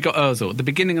summer we got Ozil, at the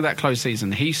beginning of that close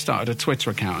season, he started a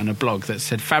Twitter account and a blog that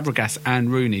said Fabregas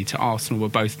and Rooney to Arsenal were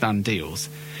both done deals,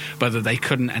 but that they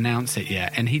couldn't announce it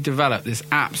yet. And he developed this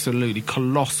absolutely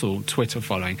colossal Twitter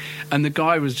following. And the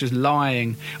guy was just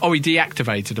lying. Oh, he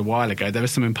deactivated a while ago. There were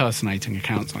some impersonating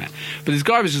accounts on it. But this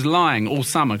guy was just lying all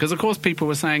summer, because, of course, people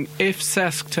were saying, if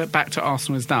Cesc back to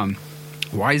Arsenal is done,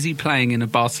 why is he playing in a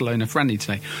Barcelona friendly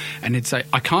today? And he'd say,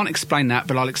 I can't explain that,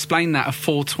 but I'll explain that at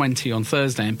 4:20 on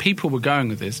Thursday. And people were going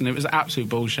with this, and it was absolute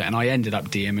bullshit. And I ended up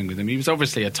DMing with him. He was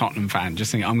obviously a Tottenham fan,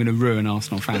 just thinking, I'm going to ruin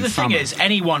Arsenal fans' But the summer. thing is,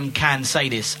 anyone can say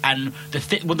this. And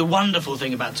the wonderful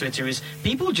thing about Twitter is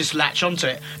people just latch onto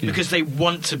it because they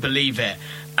want to believe it.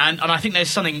 And I think there's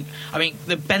something. I mean,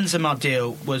 the Benzema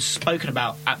deal was spoken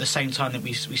about at the same time that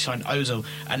we signed Ozil,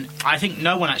 and I think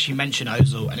no one actually mentioned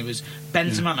Ozil, and it was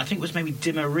Benzema, and I think it was maybe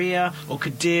Di Maria or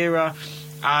Khedira,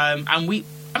 and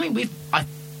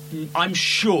I'm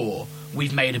sure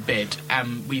we've made a bid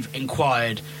and we've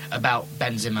inquired about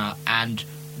Benzema, and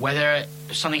whether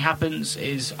something happens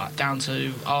is down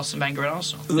to Arsene Wenger and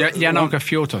Arsenal. Jan Åge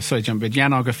Fjørtoft, sorry, John, but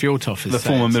Jan Åge Fjørtoft is the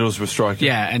former Middlesbrough striker.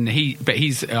 Yeah, and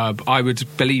he's I would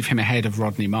believe him ahead of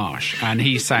Rodney Marsh, and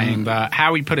he's saying that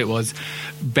how he put it was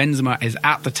Benzema is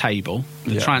at the table,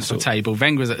 the transfer table.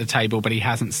 Wenger's at the table, but he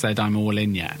hasn't said I'm all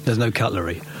in yet. There's no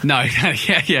cutlery. No,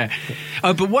 yeah.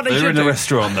 But what they They're should in do, a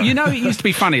restaurant, though. You know, it used to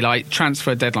be funny, like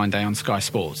transfer deadline day on Sky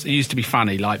Sports. It used to be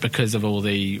funny, like because of all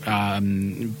the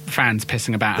fans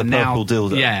pissing about. The and purple now,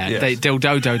 dildo. Yeah, Yes. they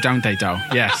dildo, don't they, do?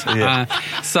 Yes. Yeah.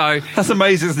 So That's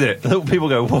amazing, isn't it? People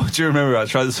go, what do you remember about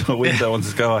transfer window on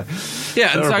Sky?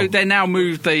 yeah, and so Terrible. they now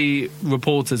moved the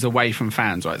reporters away from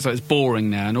fans, right? So it's boring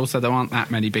now, and also there aren't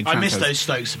that many big I transfers. miss those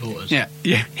Stoke supporters. Yeah.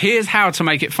 Here's how to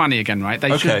make it funny again, right?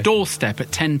 They Okay. should doorstep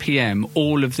at 10 p.m.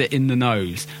 all of the in the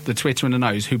nose, the Twitter in the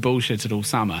nose, who bullshitted all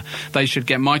summer. They should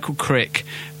get Michael Crick,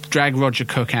 drag Roger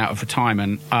Cook out of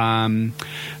retirement,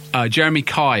 Jeremy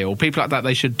Kyle, people like that.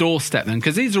 They should doorstep them,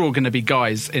 because these are all going to be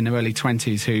guys in their early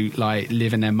 20s who like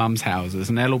live in their mum's houses,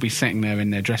 and they'll all be sitting there in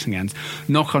their dressing gowns,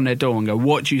 knock on their door and go,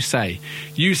 what do you say?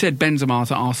 You said Benzema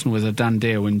to Arsenal was a done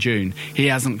deal in June. He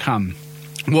hasn't come.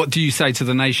 What do you say to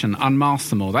the nation?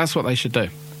 Unmask them all. That's what they should do.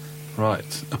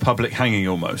 Right. A public hanging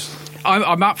almost.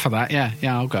 I'm up for that, yeah,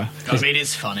 I'll go. I mean,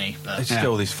 it's funny, They but just get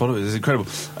all these followers. It's incredible.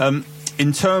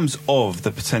 In terms of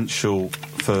the potential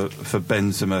for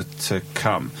Benzema to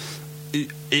come,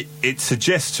 it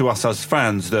suggests to us as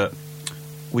fans that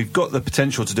we've got the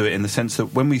potential to do it, in the sense that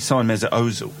when we signed Mesut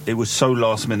Ozil, it was so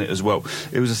last minute as well.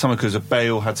 It was a summer because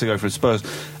Bale had to go for Spurs.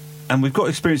 And we've got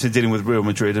experience in dealing with Real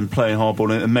Madrid and playing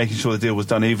hardball and making sure the deal was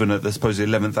done even at the supposed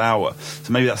 11th hour.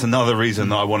 So maybe that's another reason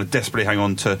that I want to desperately hang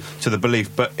on to the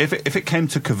belief. But if it came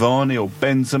to Cavani or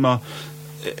Benzema,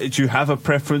 do you have a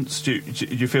preference? Do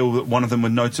you feel that one of them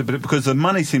would notice it? Because the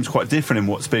money seems quite different in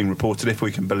what's being reported, if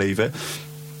we can believe it.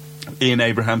 Ian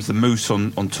Abrahams, the Moose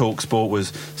on TalkSport,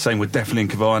 was saying we're definitely in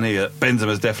Cavani.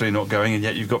 Benzema's definitely not going, and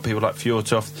yet you've got people like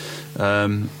Fjørtoft,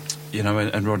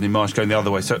 and Rodney Marsh going the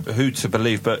other way. So who to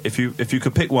believe? But if you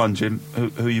could pick one, Jim,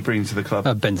 who are you bringing to the club?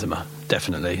 Benzema,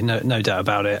 definitely, no doubt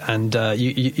about it. And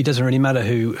it doesn't really matter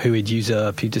who he'd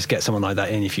usurp. You just get someone like that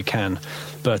in if you can.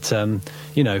 But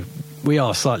we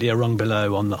are slightly a rung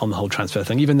below on the whole transfer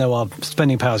thing. Even though our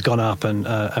spending power's gone up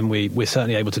and we're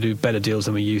certainly able to do better deals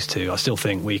than we used to, I still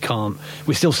think we can't.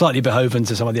 We're still slightly beholden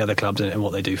to some of the other clubs and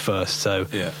what they do first. So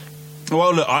yeah.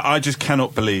 Well, look, I just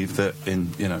cannot believe that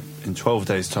in 12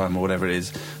 days' time or whatever it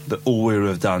is, that all we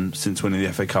have done since winning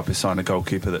the FA Cup is sign a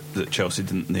goalkeeper that Chelsea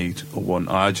didn't need or want.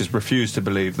 I just refuse to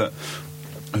believe that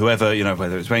whoever,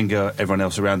 whether it's Wenger, everyone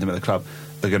else around him at the club,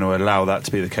 are going to allow that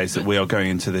to be the case, that we are going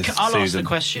into this I'll season. ask the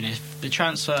question: if the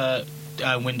transfer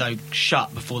window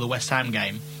shut before the West Ham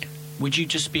game, would you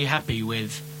just be happy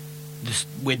with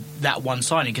that one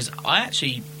signing? Because I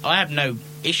have no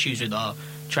issues with our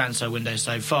transfer window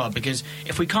so far, because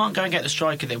if we can't go and get the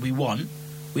striker that we want,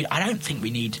 I don't think we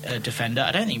need a defender.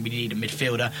 I don't think we need a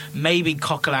midfielder. Maybe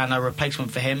Coquelin, a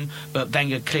replacement for him, but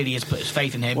Wenger clearly has put his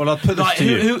faith in him. Well, I'll put this to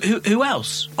you. Who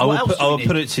else? I What else do we will need?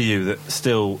 put it to you that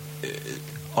still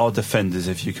our defenders,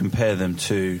 if you compare them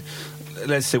to,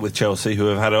 let's sit with Chelsea, who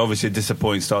have had obviously a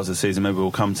disappointing start to the season. Maybe we'll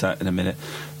come to that in a minute.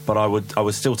 But I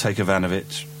would still take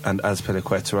Ivanovic and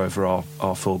Azpilicueta over our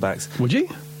fullbacks. would you?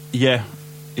 Yeah,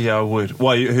 I would.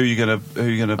 Why? Who are you gonna?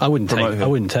 I wouldn't promote take. here? I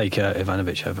wouldn't take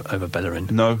Ivanovic over Bellerin.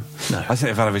 No. No. I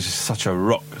think Ivanovic is such a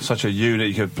rock, such a unit.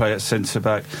 You could play at centre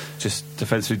back, just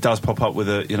defensively does pop up with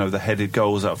the headed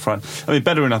goals up front. I mean,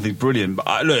 Bellerin, I think, brilliant.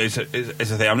 But look, it's a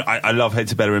thing. I love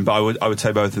Hector Bellerin, but I would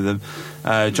take both of them.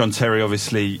 John Terry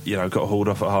obviously, got hauled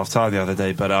off at half time the other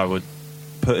day, but I would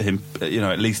put him,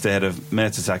 at least ahead of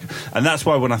Mertesacker. And that's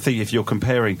why when I think if you're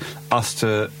comparing us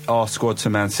to our squad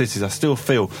to Man City's, I still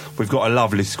feel we've got a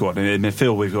lovely squad. In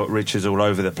midfield, we've got Richards all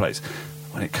over the place.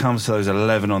 When it comes to those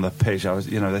 11 on the pitch,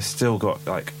 they've still got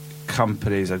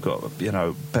companies. They've got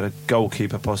better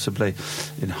goalkeeper possibly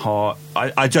in Hart.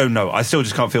 I don't know. I still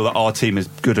just can't feel that our team is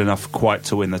good enough quite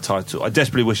to win the title. I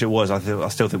desperately wish it was. I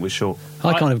still think we're short.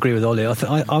 I kind of agree with Ollie.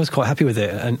 I was quite happy with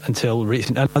it until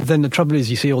recent. And then the trouble is,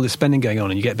 you see all this spending going on,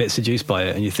 and you get a bit seduced by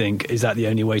it, and you think, is that the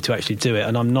only way to actually do it?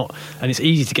 And I'm not. And it's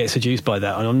easy to get seduced by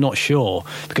that, and I'm not sure,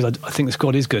 because I think the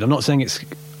squad is good. I'm not saying it's.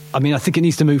 I mean, I think it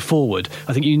needs to move forward.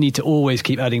 I think you need to always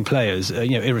keep adding players,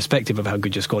 irrespective of how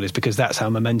good your squad is, because that's how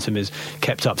momentum is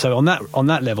kept up. So on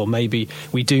that level, maybe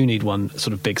we do need one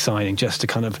sort of big signing just to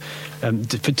kind of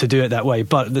to do it that way.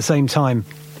 But at the same time,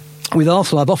 with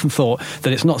Arsenal, I've often thought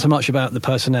that it's not so much about the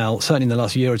personnel, certainly in the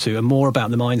last year or two, and more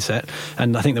about the mindset.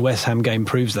 And I think the West Ham game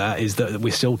proves that, is that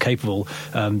we're still capable,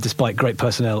 despite great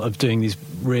personnel, of doing these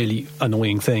really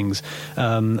annoying things.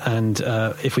 And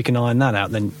if we can iron that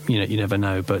out, then you never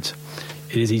know. But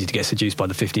it is easy to get seduced by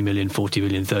the 50 million, 40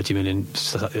 million, 30 million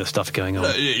stuff going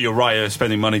on. You're right,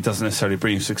 spending money doesn't necessarily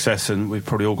bring you success, and we've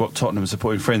probably all got Tottenham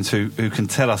supporting friends who can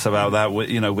tell us about that.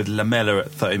 With Lamela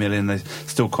at 30 million, they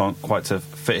still can't quite to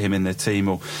fit him in their team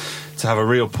or to have a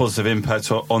real positive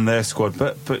impact on their squad.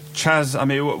 But Chaz, I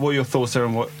mean, what are your thoughts there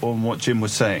on what Jim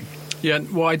was saying? Yeah,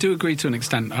 well, I do agree to an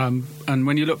extent. And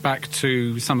when you look back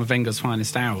to some of Wenger's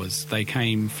finest hours, they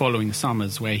came following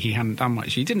summers where he hadn't done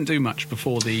much. He didn't do much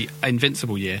before the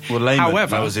Invincible year. Well,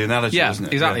 However, that was the analogy, wasn't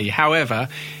it? Exactly. Yeah. However,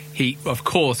 of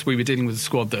course, we were dealing with a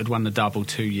squad that had won the double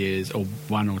 2 years, or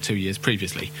 1 or 2 years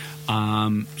previously.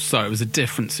 So it was a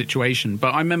different situation.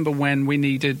 But I remember when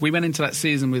we went into that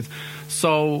season with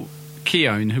Sol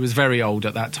Keown, who was very old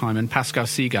at that time, and Pascal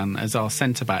Sigan as our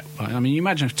centre-back. I mean, you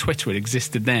imagine if Twitter had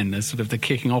existed then, as sort of the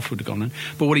kicking off would have gone on.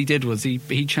 But what he did was he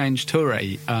changed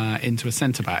Touré into a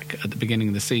centre-back at the beginning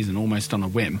of the season, almost on a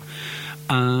whim.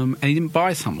 And he didn't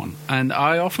buy someone. And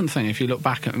I often think, if you look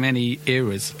back at many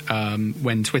eras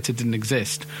when Twitter didn't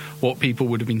exist, what people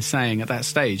would have been saying at that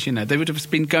stage, they would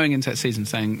have been going into that season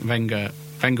saying, Wenger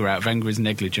out, Wenger is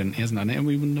negligent, he hasn't done it, and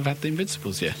we wouldn't have had the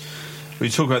Invincibles here. We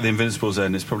talk about the Invincibles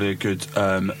then, it's probably a good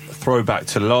throwback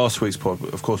to last week's pod,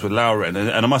 of course, with Lauren.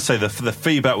 And I must say, the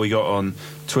feedback we got on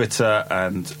Twitter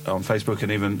and on Facebook,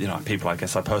 and even people I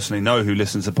guess I personally know who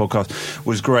listen to the podcast,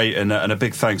 was great. And a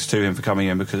big thanks to him for coming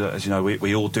in, because, as you know,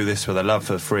 we all do this with a love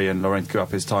for free, and Laurent gave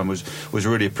up his time was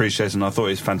really appreciated, and I thought it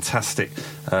was fantastic.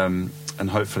 And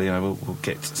hopefully we'll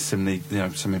get some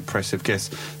impressive guests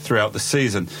throughout the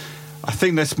season. I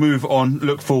think let's move on,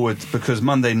 look forward, because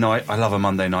Monday night, I love a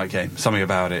Monday night game. Something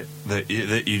about it that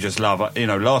you just love.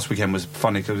 Last weekend was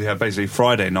funny because we had basically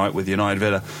Friday night with United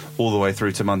Villa all the way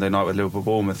through to Monday night with Liverpool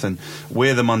Bournemouth, and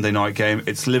we're the Monday night game.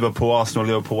 It's Liverpool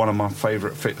Arsenal, one of my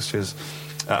favourite fixtures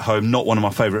at home. Not one of my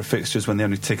favourite fixtures, when the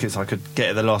only tickets I could get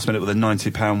at the last minute were the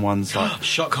 £90 ones.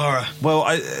 Shock horror. Well,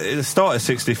 it started at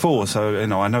 64, so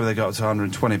I know they go up to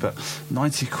 120, but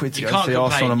 90 quid to go to see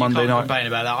Arsenal on a Monday night. You can't complain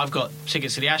about that. I've got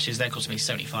tickets to the Ashes. They cost me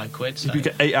 75 quid. So. You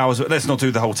get 8 hours. Let's not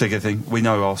do the whole ticket thing. We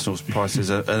know Arsenal's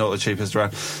prices are not the cheapest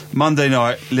around. Monday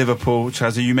night, Liverpool.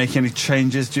 Chaz, are you making any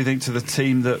changes, do you think, to the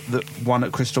team that won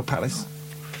at Crystal Palace?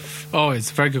 Oh,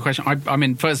 it's a very good question. I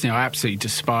mean, personally, I absolutely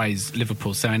despise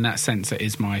Liverpool, so in that sense, it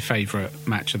is my favourite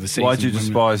match of the season. Why do you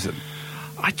despise them?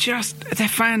 They're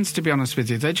fans, to be honest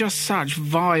with you. They're just such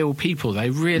vile people.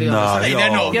 They really are. They're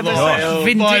not. Yeah,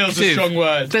 vile's a strong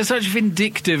word. They're such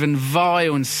vindictive and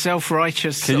vile and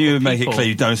self-righteous. Can you make people. it clear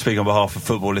you don't speak on behalf of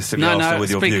footballistically Arsenal with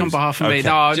your views? No, speak on behalf of me. Okay.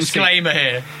 No, disclaimer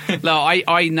here. No,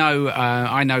 I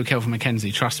know Kelvin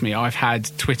McKenzie. Trust me, I've had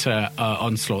Twitter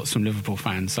onslaughts from Liverpool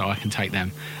fans, so I can take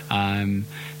them.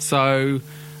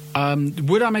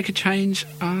 Would I make a change?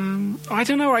 I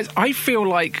don't know. I feel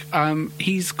like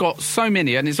he's got so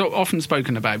many, and it's often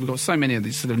spoken about, we've got so many of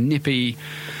these sort of nippy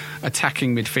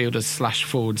attacking midfielders /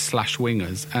 forwards /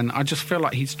 wingers, and I just feel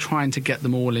like he's trying to get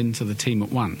them all into the team at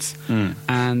once.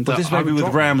 And this maybe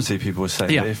with Ramsey, people were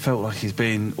saying that it felt like he's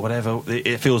been whatever.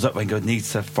 It feels like Wenger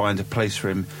needs to find a place for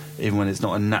him, even when it's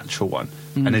not a natural one.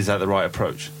 And is that the right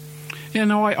approach? Yeah,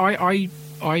 no,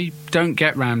 I don't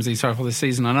get Ramsey so far this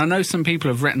season, and I know some people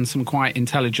have written some quite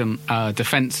intelligent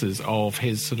defences of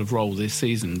his sort of role this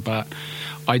season, but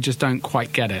I just don't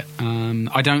quite get it.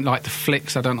 I don't like the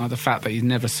flicks. I don't like the fact that he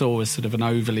never saw as sort of an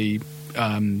overly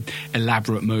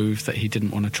elaborate move that he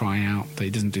didn't want to try out, that he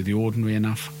doesn't do the ordinary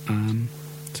enough.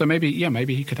 So maybe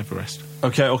he could have a rest.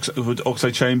 Okay, would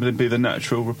Oxlade-Chamberlain be the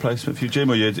natural replacement for you,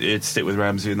 Jim, or you'd stick with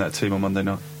Ramsey in that team on Monday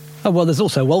night? Oh, well, there's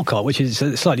also Walcott, which is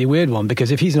a slightly weird one, because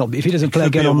if he doesn't play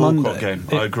again on Monday,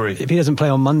 I agree. If he doesn't play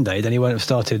on Monday, then he won't have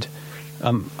started.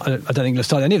 I don't think he'll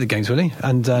start any of the games, will he?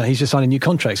 And he's just signed a new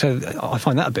contract, so I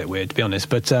find that a bit weird, to be honest.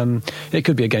 But it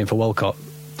could be a game for Walcott.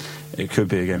 It could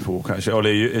be a game for Walcott. Actually,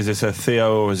 Ollie, is this a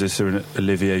Theo or is this an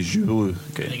Olivier Giroud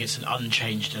game? I think it's an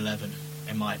unchanged 11,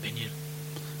 in my opinion.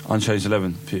 Unchanged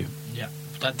 11 for you? Yeah,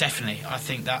 definitely. I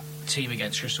think that team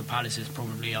against Crystal Palace is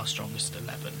probably our strongest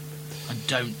 11. I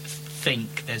don't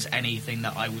think there's anything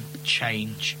that I would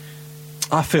change.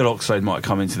 I feel Oxlade might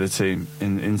come into the team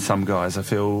in some guys. I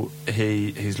feel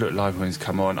he's looked live when he's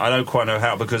come on. I don't quite know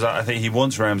how, because I think he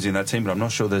wants Ramsey in that team, but I'm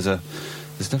not sure there's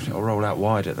definitely a roll out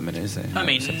wide at the minute, is there? I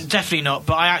mean, definitely not,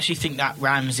 but I actually think that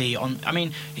Ramsey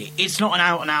it's not an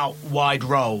out and out wide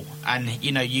role, and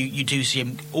you do see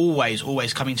him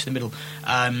always coming to the middle,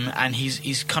 and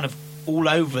he's kind of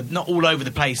not all over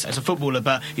the place as a footballer,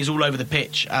 but he's all over the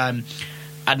pitch. And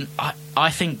I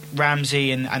think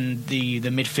Ramsey and the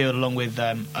midfield, along with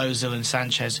Ozil and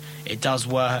Sanchez, it does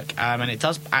work, and it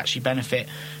does actually benefit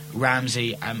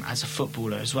Ramsey as a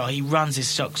footballer as well. He runs his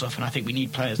socks off, and I think we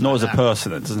need players not like as that. a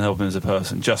person. It doesn't help him as a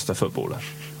person. Just a footballer.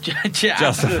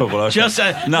 Just a footballer.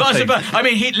 Okay. Nothing. I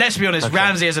mean, let's be honest. Okay.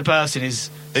 Ramsey as a person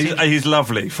he's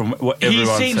lovely from what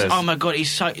everyone says. Oh my god, he's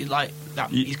so like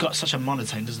that. He's got such a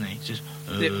monotone, doesn't he? Just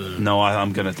no,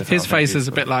 I'm going to defend his face is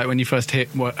a bit like when you first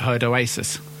heard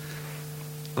Oasis.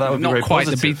 That would not be very quite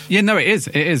positive. the beat. Yeah, no, it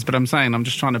is. But I'm saying I'm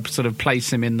just trying to sort of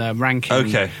place him in the ranking of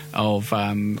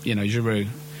Giroud.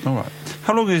 All right.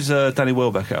 How long is Danny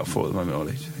Welbeck out for at the moment,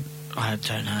 Ollie? Do you think? I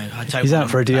don't know. He's out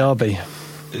for a DRB.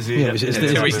 Is he? Yeah, it's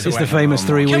the famous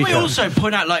 3 week. Can we also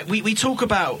point out, like, we talk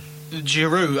about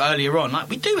Giroud earlier on, like,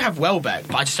 we do have Welbeck,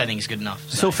 but I just don't think he's good enough.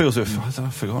 So. Still feels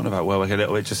I've forgotten about Welbeck a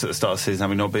little bit just at the start of the season,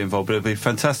 having not been involved, but it'll be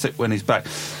fantastic when he's back.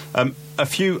 A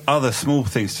few other small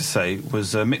things to say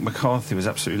was Mick McCarthy was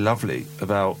absolutely lovely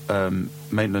about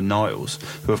Maitland-Niles,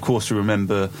 who, of course, you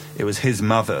remember it was his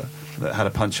mother that had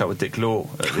a punch-out with Dick Law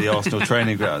at the Arsenal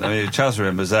training ground. I mean, Chaz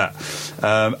remembers that.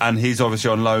 And he's obviously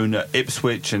on loan at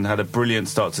Ipswich and had a brilliant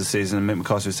start to the season. And Mick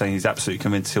McCarthy was saying he's absolutely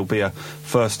convinced he'll be a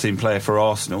first-team player for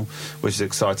Arsenal, which is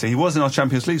exciting. He was in our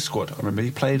Champions League squad. I remember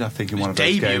he played, I think, in one of those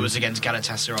games. His debut was against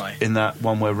Galatasaray. In that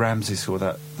one where Ramsey scored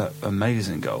that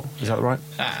amazing goal. Is that right?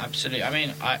 Absolutely. I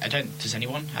mean, I don't... Does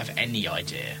anyone have any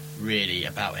idea, really,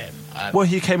 about him? Well,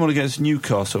 he came on against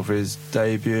Newcastle for his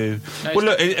debut. No, well,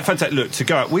 look, fantastic. Look, to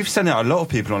go out, we've sent out a lot of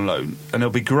people on loan, and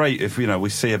it'll be great if we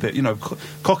see a bit.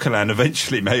 Coquelin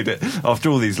eventually made it after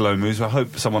all these loan moves. I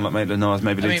hope someone like Maitland-Niles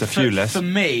maybe leads a few less. For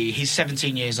me, he's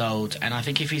 17 years old, and I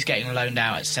think if he's getting loaned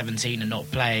out at 17 and not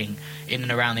playing in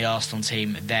and around the Arsenal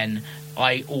team, then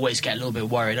I always get a little bit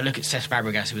worried. I look at Cesc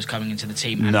Fabregas, who was coming into the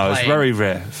team. And it's very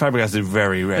rare. Fabregas is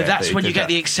very rare. But that's when you get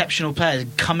the exceptional players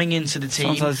coming into the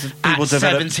team at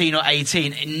 17 or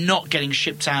 18 and not getting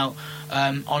shipped out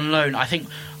on loan. I think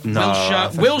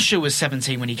Wilshere was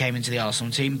 17 when he came into the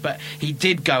Arsenal team, but he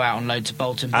did go out on loan to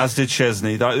Bolton. As did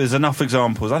Chesney. There's enough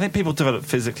examples. I think people develop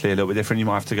physically a little bit different. You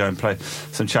might have to go and play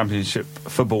some Championship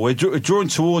football. We're drawing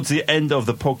towards the end of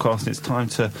the podcast, and it's time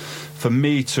for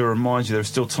me to remind you there's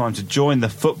still time to join the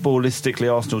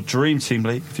Footballistically Arsenal Dream Team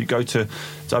League. If you go to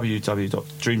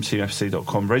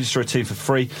www.dreamteamfc.com, register a team for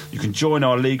free. You can join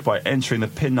our league by entering the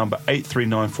PIN number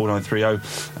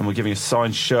 8394930, and we're giving a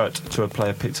signed shirt to a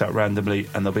player picked out randomly,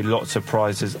 and there'll be lots of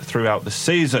prizes throughout the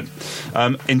season.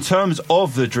 In terms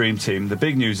of the Dream Team, the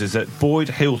big news is that Boyd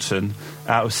Hilton,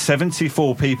 out of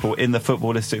 74 people in the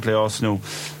Footballistically Arsenal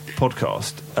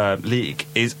podcast league,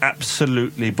 is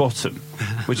absolutely bottom,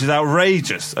 which is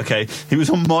outrageous. Okay, he was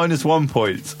on -1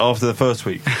 point after the first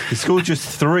week. He scored just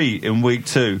 3 in week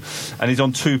 2, and he's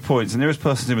on 2 points. The nearest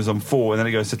person to him is on 4, and then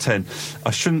it goes to 10.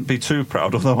 I shouldn't be too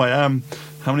proud, although I am.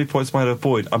 How many points am I ahead of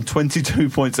Boyd? I'm 22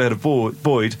 points ahead of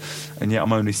Boyd, and yet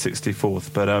I'm only 64th.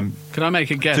 But can I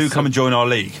make a guess? Do come and join our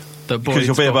league, because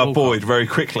you'll be above Boyd very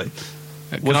quickly.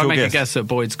 Can I make a guess that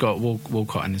Boyd's got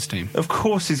Walcott in his team? Of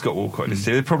course he's got Walcott in his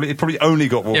team. He probably only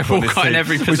got Walcott in his team. In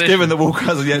every position. Which, given that Walcott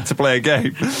hasn't yet to play a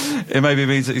game, it maybe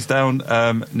means that he's down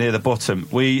near the bottom.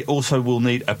 We also will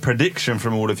need a prediction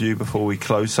from all of you before we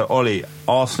close. So, Ollie,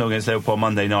 Arsenal against Liverpool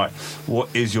Monday night. What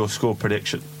is your score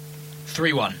prediction?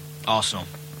 3-1, Arsenal.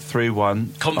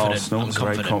 3-1, confident. Arsenal. I'm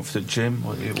very confident. Jim,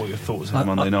 what are your thoughts on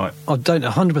Monday night? I don't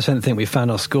 100% think we've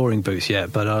found our scoring boost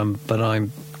yet, but I'm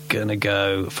going to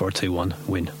go for a 2-1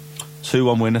 win.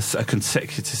 2-1 win, a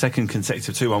second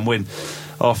consecutive 2-1 win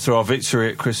after our victory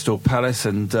at Crystal Palace.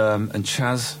 And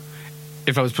Chaz?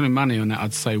 If I was putting money on that,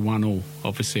 I'd say 1-1.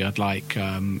 Obviously, I'd like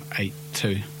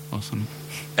 8-2 or something.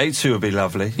 8-2 would be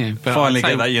lovely. Yeah, finally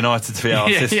get that United to be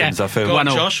out of systems, I feel. Go on,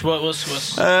 Josh,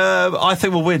 what's... I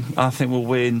think we'll win. I think we'll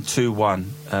win 2-1.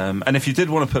 And if you did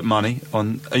want to put money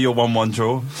on your 1-1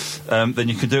 draw, then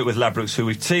you can do it with Ladbrokes, who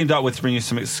we've teamed up with to bring you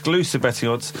some exclusive betting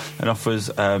odds and offers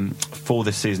for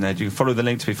this season ahead. You can follow the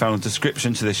link to be found in the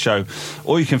description to this show,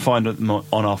 or you can find them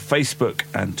on our Facebook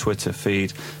and Twitter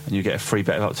feed, and you get a free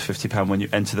bet of up to £50 when you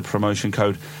enter the promotion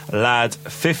code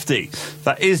LAD50.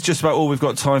 That is just about all we've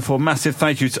got time for. Massive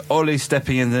thank you to Ollie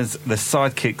stepping in as the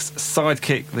sidekick's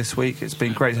sidekick this week. It's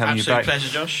been great having you back. Absolute pleasure,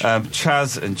 Josh.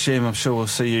 Chaz and Jim, I'm sure we'll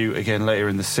see you again later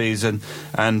in the season,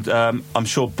 and I'm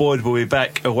sure Boyd will be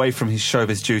back away from his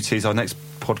showbiz duties. Our next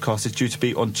podcast is due to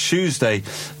be on Tuesday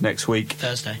next week.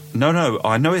 Thursday. No,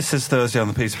 I know it says Thursday on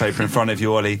the piece of paper in front of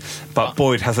you, Ollie, but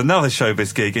Boyd has another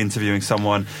showbiz gig interviewing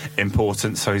someone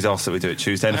important, so he's asked that we do it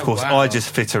Tuesday. And of course, I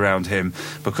just fit around him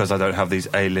because I don't have these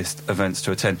A-list events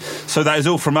to attend. So that is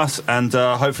all from us, and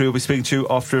hopefully we'll be speaking to you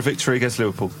after a victory against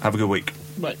Liverpool. Have a good week.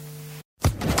 Bye.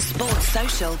 Sports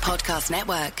Social Podcast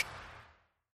Network.